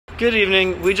Good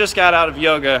evening. We just got out of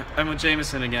yoga. I'm with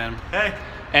Jameson again. Hey.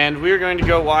 And we're going to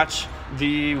go watch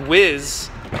The Wiz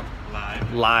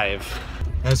live.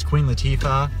 That's Queen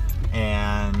Latifah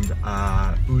and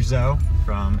Uzo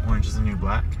from Orange is the New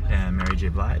Black and Mary J.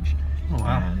 Blige. Oh,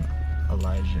 wow. And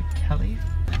Elijah Kelly.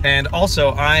 And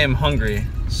also, I am hungry,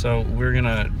 so we're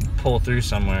gonna pull through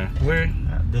somewhere.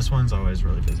 This one's always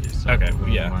really busy. So okay, we'll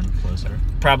yeah. One closer.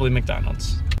 Probably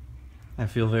McDonald's. I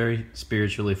feel very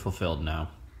spiritually fulfilled now.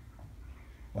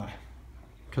 Why?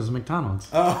 Because of McDonald's.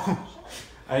 Oh,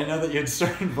 I didn't know that you had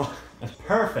started vlog.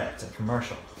 Perfect, a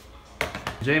commercial.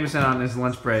 Jameson on his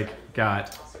lunch break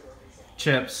got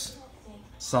chips,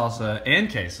 salsa, and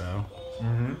queso.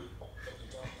 Mm-hmm.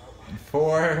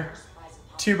 4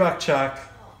 $2 Chuck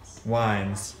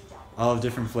wines, all of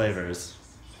different flavors.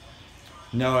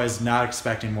 Noah's not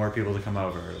expecting more people to come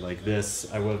over. Like this,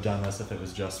 I would have done this if it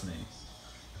was just me.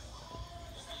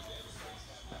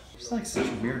 Just like such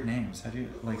weird names. How do you,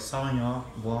 like Sauvignon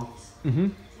Blanc? Mm-hmm.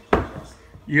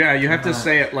 Yeah, you have to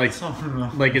say it like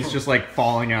it's just like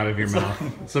falling out of your mouth.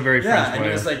 It's a very French way. Yeah, and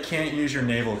you just like can't use your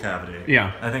navel cavity.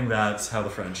 Yeah. I think that's how the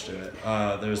French do it.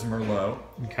 There's Merlot.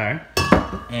 Okay.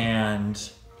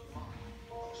 And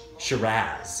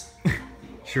Shiraz.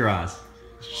 Shiraz.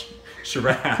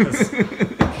 Shiraz.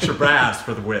 Shiraz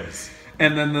for the Wiz.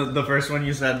 And then the first one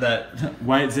you said that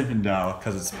White Zinfandel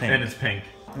because it's pink. and it's pink.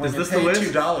 Well, Is this you the paid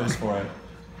Wiz? $2 for it.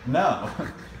 No.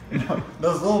 No.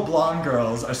 Those little blonde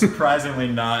girls are surprisingly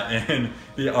not in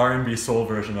the R&B soul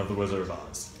version of The Wizard of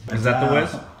Oz. Is that the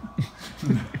Wiz?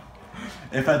 No.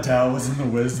 If Adele was in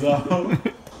The Wiz though.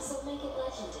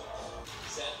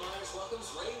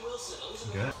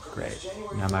 Good. Great.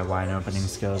 Now my wine opening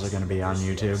skills are going to be on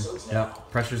YouTube. Yep.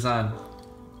 Pressure's on.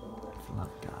 Oh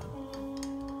God.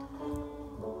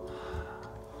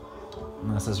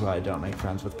 And this is why I don't make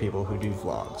friends with people who do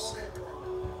vlogs.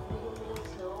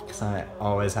 Because I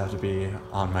always have to be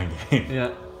on my game.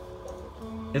 Yeah.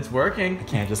 It's working. I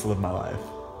can't just live my life.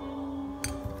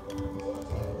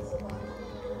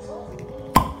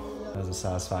 That was a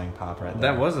satisfying pop right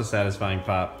there. That was a satisfying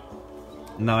pop.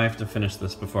 Now I have to finish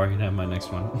this before I can have my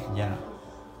next one. Yeah.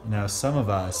 You know, some of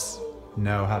us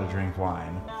know how to drink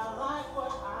wine.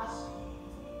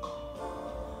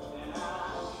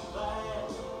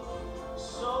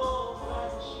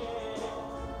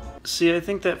 See, I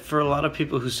think that for a lot of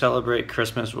people who celebrate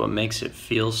Christmas, what makes it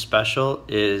feel special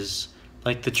is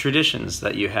like the traditions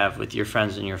that you have with your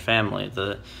friends and your family.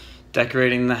 The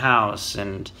decorating the house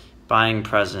and buying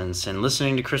presents and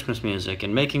listening to Christmas music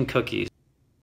and making cookies.